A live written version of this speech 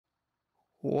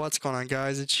What's going on,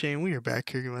 guys? It's Shane. We are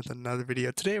back here with another video.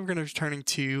 Today we're going to be returning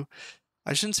to,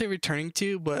 I shouldn't say returning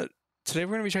to, but today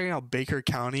we're going to be checking out Baker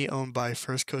County, owned by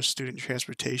First Coast Student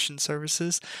Transportation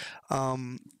Services.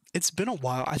 It's been a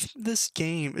while. I think this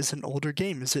game is an older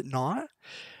game, is it not?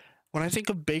 When I think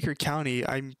of Baker County,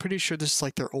 I'm pretty sure this is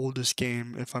like their oldest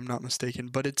game, if I'm not mistaken,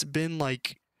 but it's been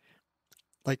like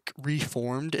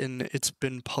reformed and it's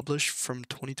been published from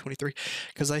 2023,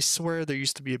 because I swear there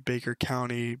used to be a Baker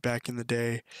County back in the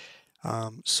day.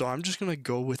 So I'm just gonna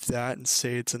go with that and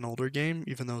say it's an older game,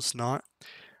 even though it's not.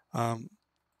 But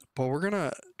we're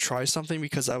gonna try something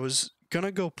because I was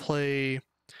gonna go play.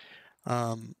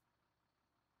 What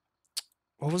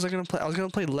was I gonna play? I was gonna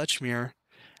play Lechmere.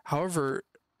 However,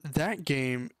 that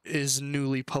game is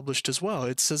newly published as well.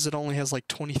 It says it only has like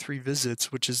 23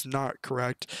 visits, which is not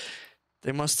correct.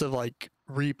 They must have like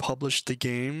republished the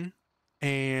game,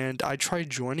 and I tried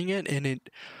joining it and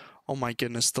oh my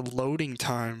goodness, the loading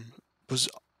time was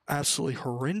absolutely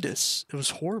horrendous. It was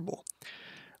horrible.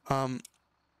 Why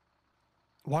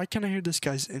can't I hear this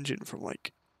guy's engine from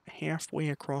like halfway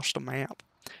across the map?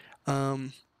 I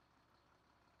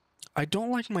don't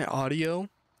like my audio.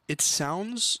 It's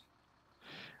too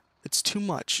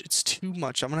much. It's too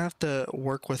much. I'm gonna have to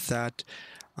work with that,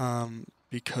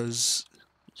 because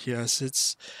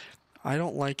yes, I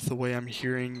don't like the way I'm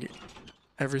hearing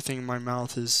everything my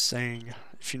mouth is saying,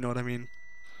 if you know what I mean.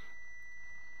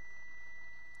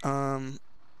 I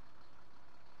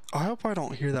hope I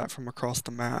don't hear that from across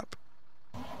the map.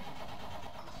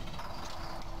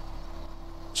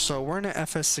 So we're in an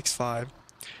FS65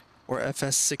 or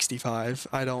FS65.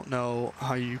 I don't know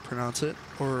how you pronounce it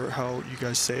or how you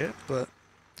guys say it, but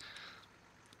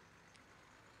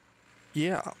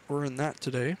yeah, we're in that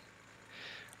today.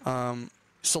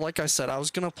 So like I said, I was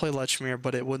gonna play Lechmere,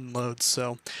 but it wouldn't load,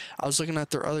 so I was looking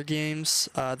at their other games.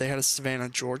 They had a Savannah,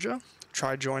 Georgia.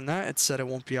 Tried joining that. It said it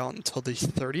won't be out until the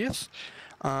 30th.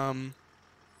 You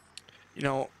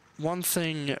know, one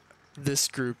thing this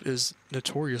group is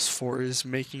notorious for is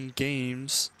making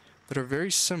games that are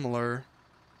very similar,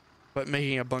 but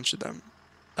making a bunch of them.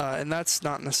 And that's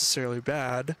not necessarily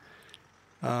bad.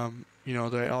 You know,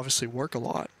 they obviously work a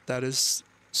lot. That is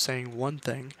saying one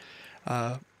thing.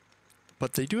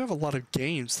 But they do have a lot of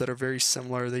games that are very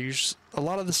similar. They use a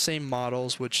lot of the same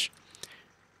models, which,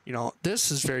 you know, this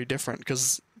is very different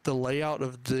because the layout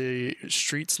of the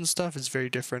streets and stuff is very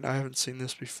different. I haven't seen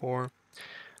this before.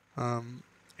 And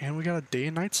we got a day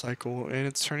and night cycle, and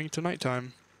it's turning to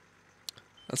nighttime.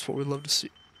 That's what we love to see.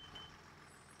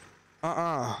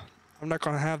 I'm not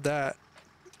gonna have that.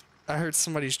 I heard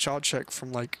somebody's child check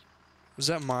from like, was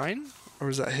that mine or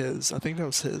was that his? I think that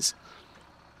was his.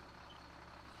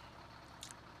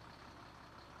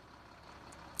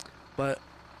 But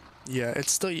yeah,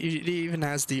 it's still, it even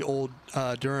has the old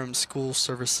Durham school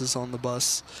services on the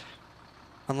bus.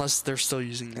 Unless they're still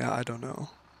using that, I don't know.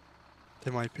 They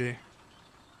might be.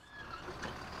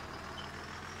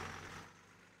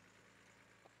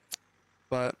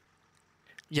 But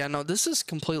yeah, no, this is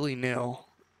completely new.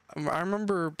 I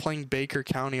remember playing Baker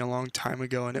County a long time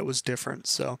ago and it was different,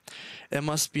 so it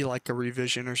must be like a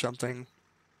revision or something.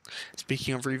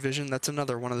 Speaking of revision, that's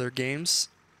another one of their games.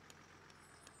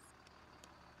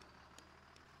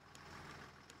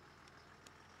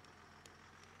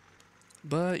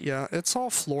 But yeah, it's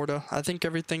all Florida. I think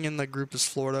everything in the group is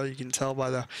Florida. You can tell by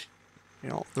the, you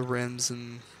know, the rims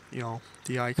and, you know,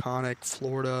 the iconic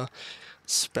Florida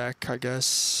spec, I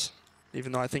guess.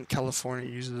 Even though I think California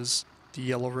uses the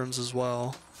yellow rims as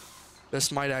well.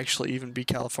 This might actually even be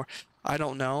California. I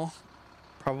don't know.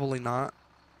 Probably not.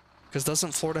 Because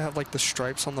doesn't Florida have like the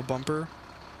stripes on the bumper?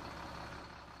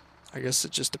 I guess it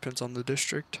just depends on the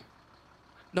district.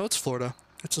 No, it's Florida.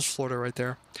 It's just Florida right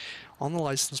there. On the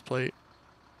license plate.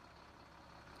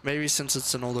 Maybe since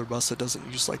it's an older bus, it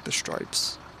doesn't use like the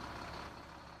stripes.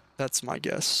 That's my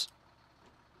guess.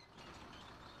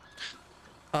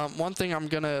 One thing I'm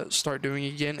gonna start doing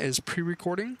again is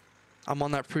pre-recording. I'm on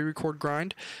that pre-record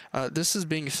grind. This is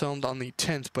being filmed on the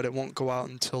 10th, but it won't go out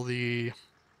until the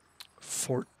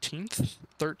 14th?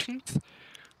 13th?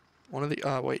 One of the,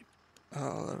 11,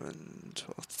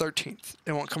 12, 13th.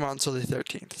 It won't come out until the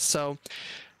 13th. So,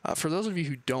 for those of you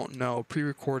who don't know,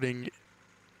 pre-recording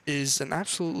is an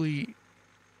absolutely,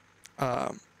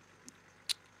 it's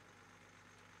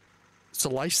a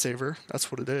lifesaver.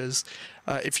 That's what it is.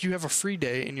 If you have a free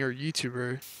day and you're a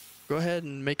YouTuber, go ahead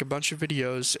and make a bunch of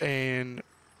videos and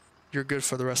you're good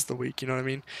for the rest of the week. You know what I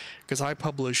mean? Because I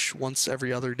publish once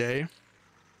every other day.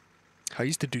 I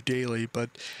used to do daily, but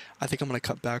I think I'm going to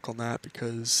cut back on that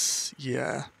because,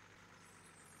 yeah.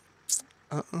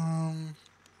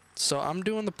 Let's So I'm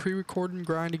doing the pre-recording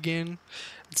grind again.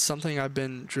 It's something I've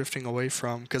been drifting away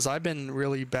from because I've been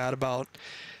really bad about.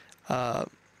 I've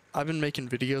been making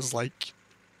videos like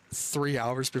 3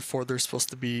 hours before they're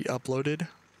supposed to be uploaded.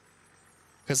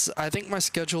 Because I think my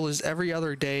schedule is every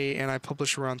other day, and I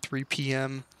publish around 3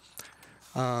 p.m.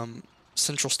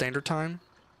 Central Standard Time.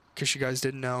 Because you guys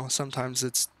didn't know, sometimes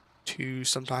it's 2,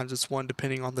 sometimes it's 1,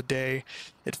 depending on the day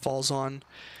it falls on.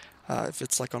 If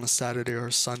it's like on a Saturday or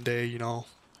a Sunday, you know,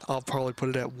 I'll probably put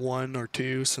it at 1 or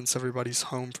 2 since everybody's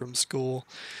home from school.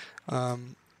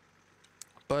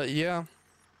 But yeah,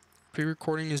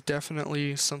 pre-recording is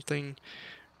definitely something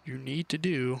you need to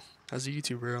do as a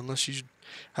YouTuber unless you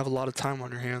have a lot of time on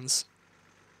your hands.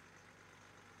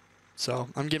 So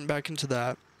I'm getting back into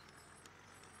that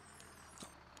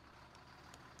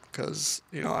because,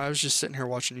 you know, I was just sitting here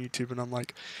watching YouTube and I'm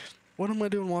like, what am I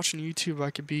doing watching YouTube? I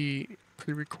could be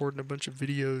pre-recording a bunch of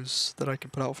videos that I can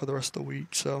put out for the rest of the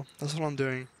week. So that's what I'm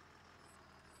doing.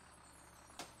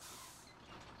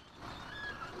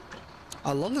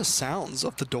 I love the sounds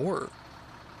of the door.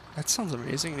 That sounds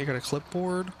amazing. They got a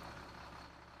clipboard.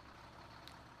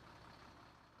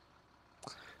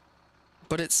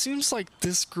 But it seems like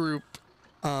this group,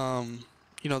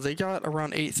 you know, they got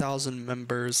around 8,000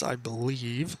 members, I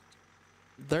believe.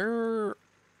 They're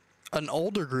an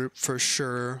older group for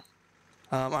sure.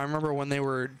 I remember when they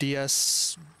were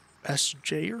DSSJ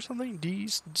or something?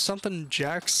 Something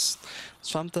Jax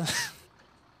something.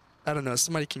 I don't know.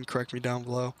 Somebody can correct me down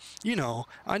below. You know,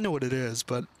 I know what it is,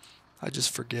 but I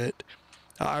just forget.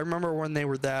 I remember when they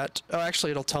were that. Oh,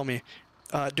 actually, it'll tell me.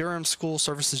 Durham School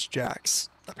Services Jax,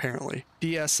 apparently.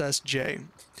 DSSJ.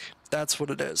 That's what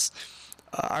it is.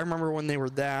 I remember when they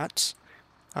were that,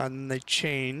 and they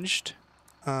changed.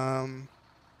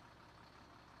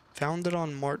 Founded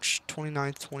on March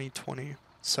 29th, 2020.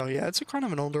 So yeah, it's a kind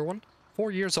of an older one. 4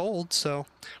 years old, so.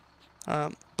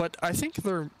 But I think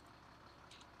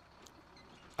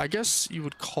I guess you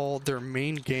would call their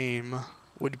main game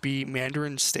would be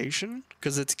Mandarin Station,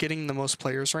 because it's getting the most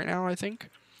players right now, I think.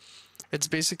 It's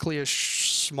basically a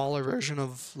smaller version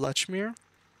of Lechmere.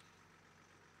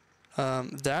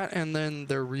 That and then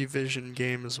their revision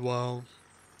game as well.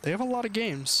 They have a lot of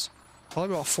games.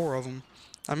 Probably about 4 of them.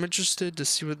 I'm interested to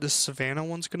see what this Savannah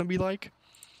one's gonna be like.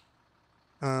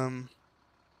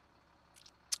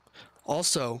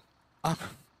 Also, I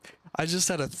just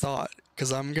had a thought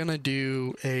because I'm gonna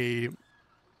do a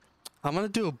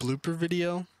blooper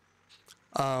video.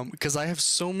 Because I have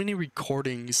so many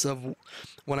recordings of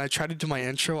when I try to do my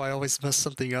intro, I always mess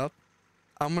something up.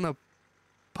 I'm gonna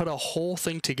put a whole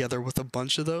thing together with a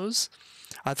bunch of those.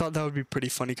 I thought that would be pretty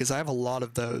funny because I have a lot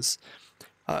of those.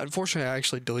 Unfortunately, I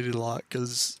actually deleted a lot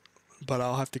but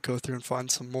I'll have to go through and find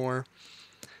some more.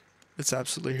 It's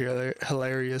absolutely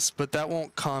hilarious, but that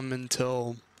won't come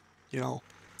until, you know,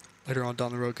 later on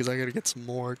down the road because I gotta get some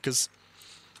more. Because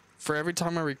for every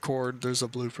time I record, there's a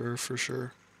blooper for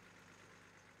sure.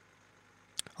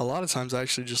 A lot of times I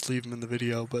actually just leave them in the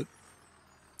video, but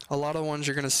a lot of the ones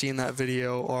you're gonna see in that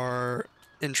video are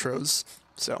intros,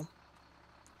 so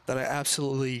that I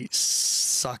absolutely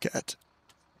suck at.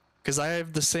 Because I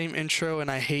have the same intro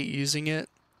and I hate using it.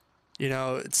 You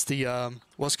know, it's the,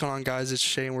 what's going on, guys? It's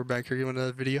Shay and we're back here doing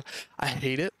another video. I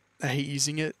hate it. I hate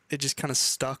using it. It just kind of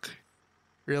stuck,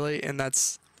 really, and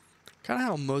that's kind of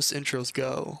how most intros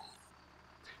go.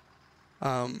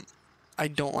 I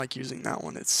don't like using that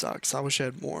one. It sucks. I wish I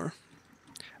had more.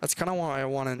 That's kind of why I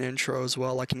want an intro as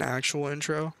well, like an actual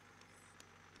intro.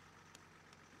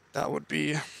 That would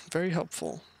be very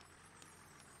helpful.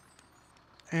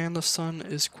 And the sun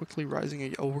is quickly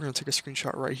rising. Oh, we're going to take a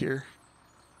screenshot right here.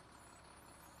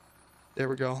 There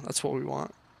we go. That's what we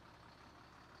want.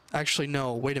 Actually,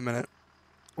 no. Wait a minute.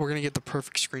 We're going to get the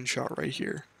perfect screenshot right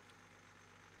here.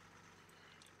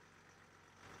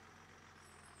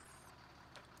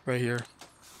 Right here.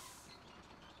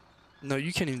 No,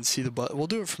 you can't even see the button. We'll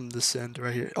do it from this end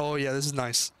right here. Oh, yeah, this is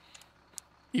nice.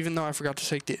 Even though I forgot to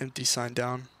take the empty sign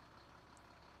down.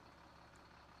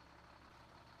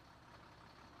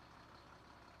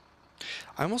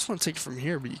 I almost want to take it from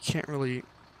here, but you can't really...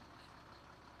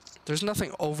 There's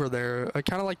nothing over there. I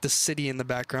kind of like the city in the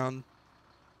background.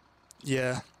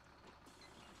 Yeah.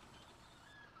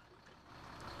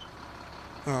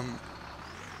 Here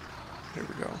we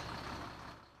go.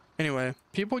 Anyway,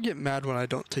 people get mad when I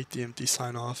don't take the empty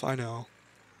sign off. I know.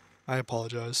 I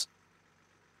apologize.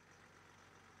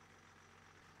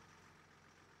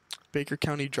 Baker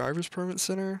County Driver's Permit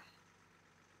Center.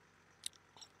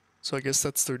 So I guess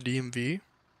that's their DMV.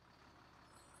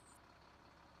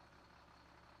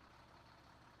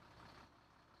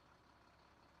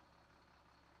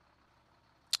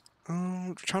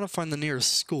 Trying to find the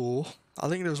nearest school. I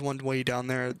think there's one way down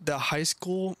there. The high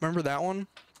school, remember that one?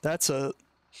 That's the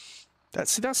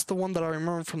one that I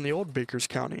remember from the old Baker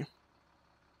County.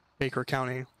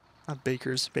 Not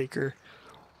Baker.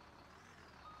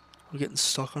 We're getting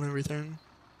stuck on everything.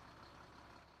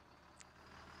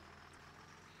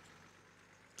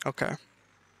 Okay.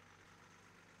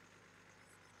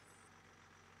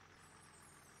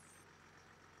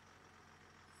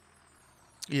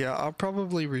 Yeah, I'll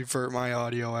probably revert my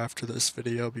audio after this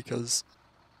video because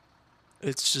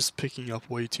it's just picking up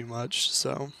way too much,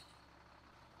 so.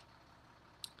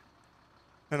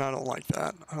 And I don't like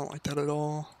that. I don't like that at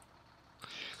all.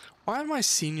 Why am I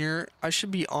senior? I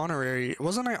should be honorary.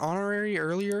 Wasn't I honorary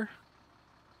earlier?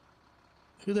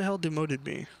 Who the hell demoted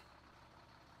me?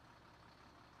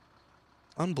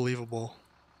 Unbelievable.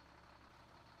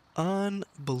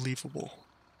 Unbelievable.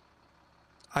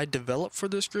 I develop for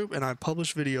this group and I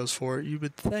publish videos for it. You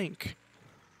would think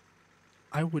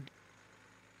I would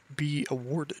be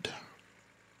awarded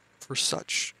for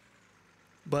such,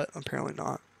 but apparently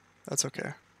not. That's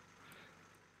okay.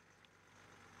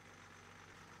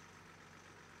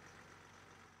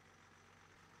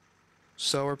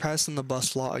 So we're passing the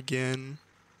bus lot again.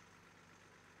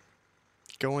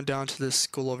 Going down to this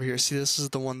school over here. See, this is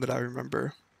the one that I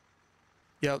remember.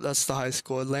 Yep, that's the high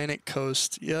school. Atlantic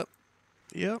Coast. Yep.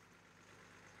 Yep.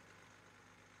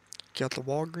 Got the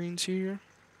Walgreens here.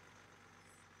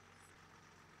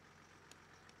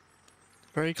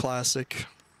 Very classic.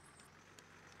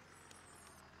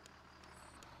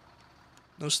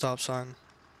 No stop sign.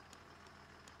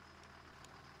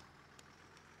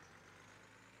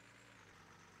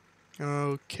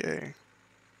 Okay.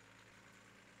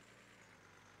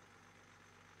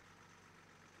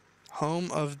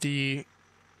 Home of the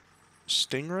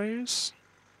Stingrays?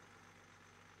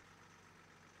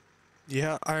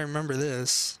 Yeah, I remember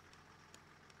this.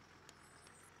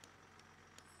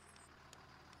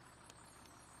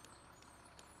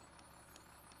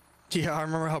 Yeah, I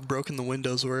remember how broken the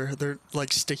windows were. They're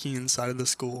like sticking inside of the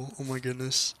school. Oh my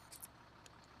goodness.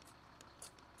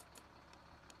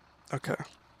 Okay.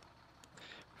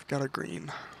 We've got a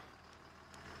green.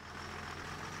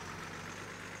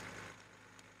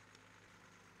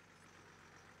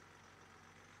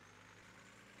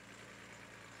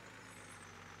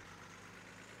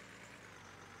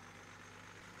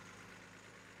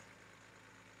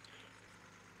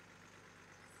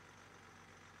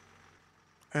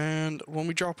 And when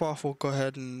we drop off, we'll go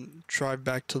ahead and drive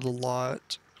back to the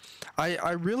lot.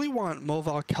 I really want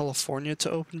Mobile California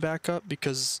to open back up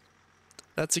because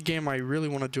that's a game I really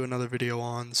want to do another video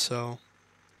on, so.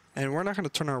 And we're not going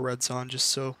to turn our reds on just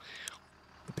so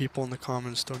the people in the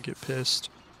comments don't get pissed.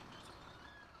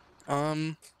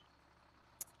 Yeah,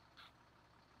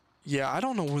 I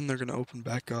don't know when they're going to open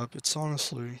back up. It's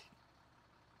honestly...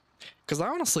 Because I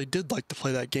honestly did like to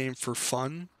play that game for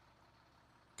fun.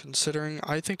 Considering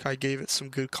I think I gave it some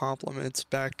good compliments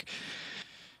back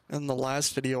in the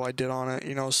last video I did on it,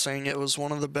 you know, saying it was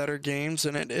one of the better games,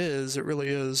 and it is. It really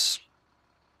is.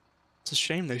 It's a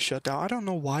shame they shut down. I don't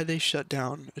know why they shut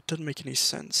down. It doesn't make any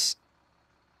sense.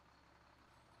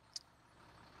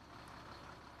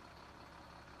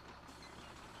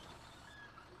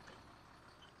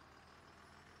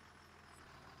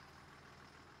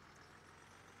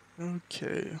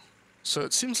 Okay. So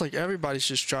it seems like everybody's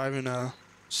just driving a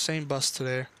same bus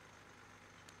today.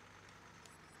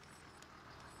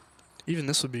 Even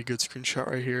this would be a good screenshot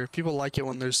right here. People like it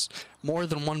when there's more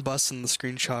than one bus in the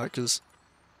screenshot, because...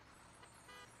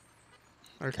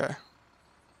 Okay.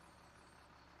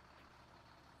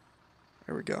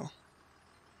 There we go.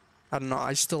 I don't know,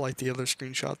 I still like the other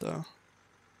screenshot though.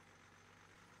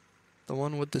 The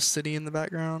one with the city in the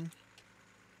background.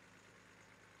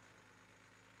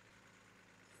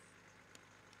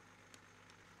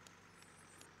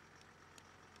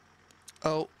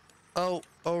 Oh,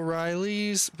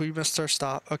 O'Reilly's. We missed our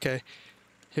stop. Okay,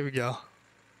 here we go.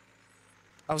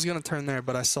 I was gonna turn there,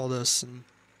 but I saw this and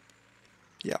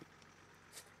yeah.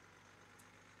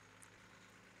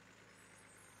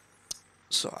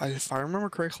 So if I remember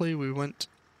correctly, we went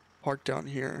park down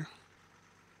here,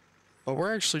 but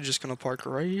we're actually just gonna park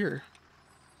right here.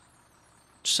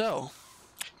 So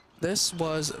this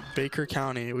was Baker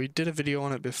County. We did a video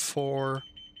on it before.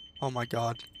 Oh my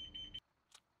god.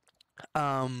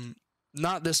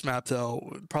 Not this map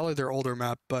though, probably their older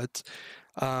map, but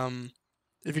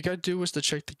if you guys do wish to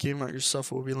check the game out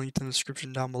yourself, it will be linked in the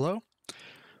description down below.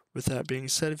 With that being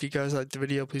said, if you guys liked the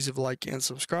video, please leave a like and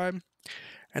subscribe,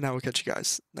 and I will catch you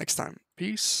guys next time.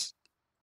 Peace.